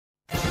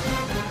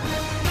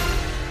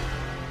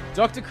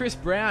Dr. Chris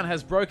Brown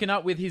has broken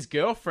up with his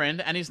girlfriend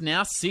and is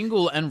now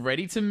single and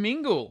ready to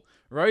mingle.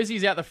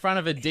 Rosie's out the front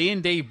of a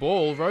D&D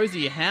Ball.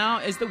 Rosie, how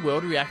is the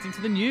world reacting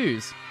to the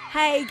news?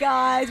 Hey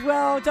guys,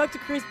 well, Dr.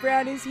 Chris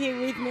Brown is here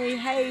with me.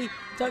 Hey,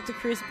 Dr.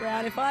 Chris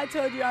Brown, if I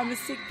told you I'm a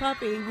sick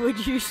puppy,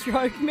 would you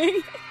stroke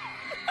me?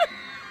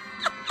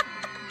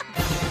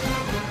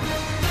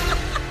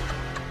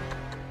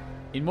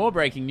 In more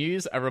breaking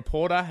news, a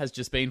reporter has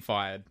just been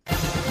fired.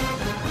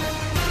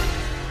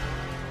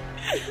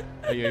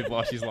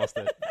 She's lost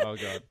it. Oh, God.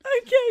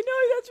 Okay,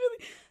 no, that's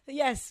really...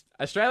 Yes.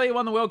 Australia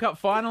won the World Cup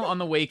final on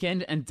the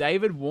weekend and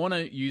David Warner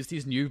used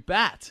his new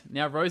bat.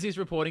 Now, Rosie's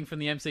reporting from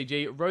the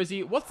MCG.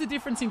 Rosie, what's the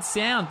difference in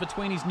sound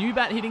between his new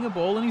bat hitting a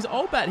ball and his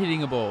old bat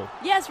hitting a ball?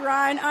 Yes,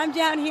 Ryan, I'm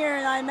down here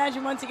and I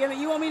imagine once again that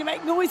you want me to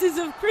make noises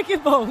of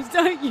cricket balls,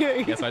 don't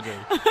you? Yes, I do.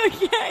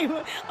 Okay,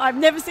 well, I've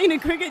never seen a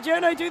cricket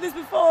journo do this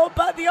before,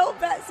 but the old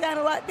bat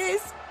sounded like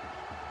this.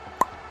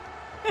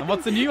 And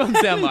what's the new one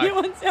sound like? The new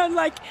one sounds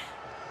like...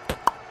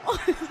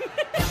 Did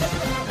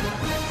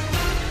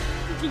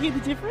you hear the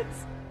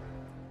difference?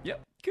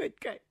 Yep. Good,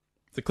 great.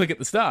 It's a click at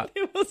the start.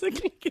 It was a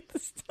click at the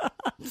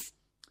start.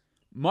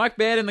 Mike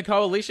Baird and the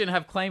Coalition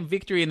have claimed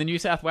victory in the New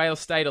South Wales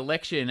state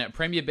election.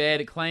 Premier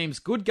Baird claims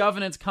good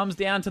governance comes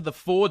down to the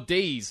 4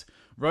 Ds.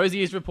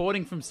 Rosie is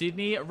reporting from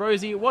Sydney.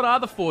 Rosie, what are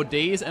the 4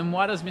 Ds and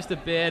why does Mr.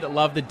 Baird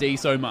love the D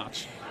so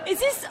much? Is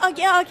this... Oh,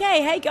 yeah,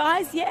 okay. Hey,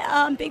 guys.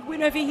 Yeah, big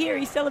win over here.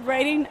 He's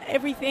celebrating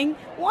everything.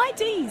 Why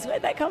Ds?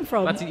 Where'd that come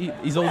from?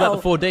 He's all about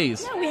the 4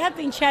 Ds. No, we have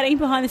been chatting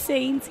behind the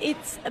scenes.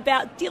 It's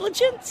about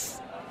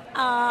diligence.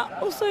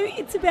 Also,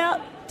 it's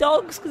about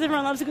dogs, because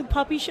everyone loves a good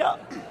puppy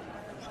shop.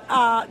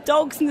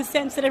 Dogs in the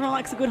sense that everyone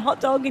likes a good hot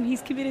dog, and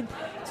he's committed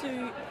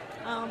to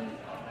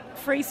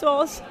free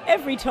sauce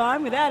every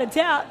time, without a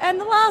doubt. And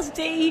the last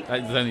D...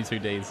 There's only 2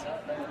 Ds.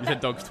 You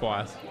said dogs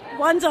twice.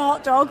 One's a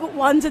hot dog,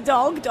 one's a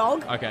dog.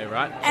 Okay,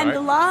 right. And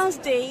the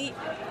last D,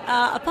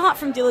 apart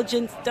from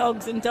diligence,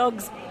 dogs,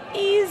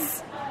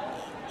 is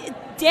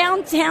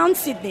downtown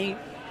Sydney.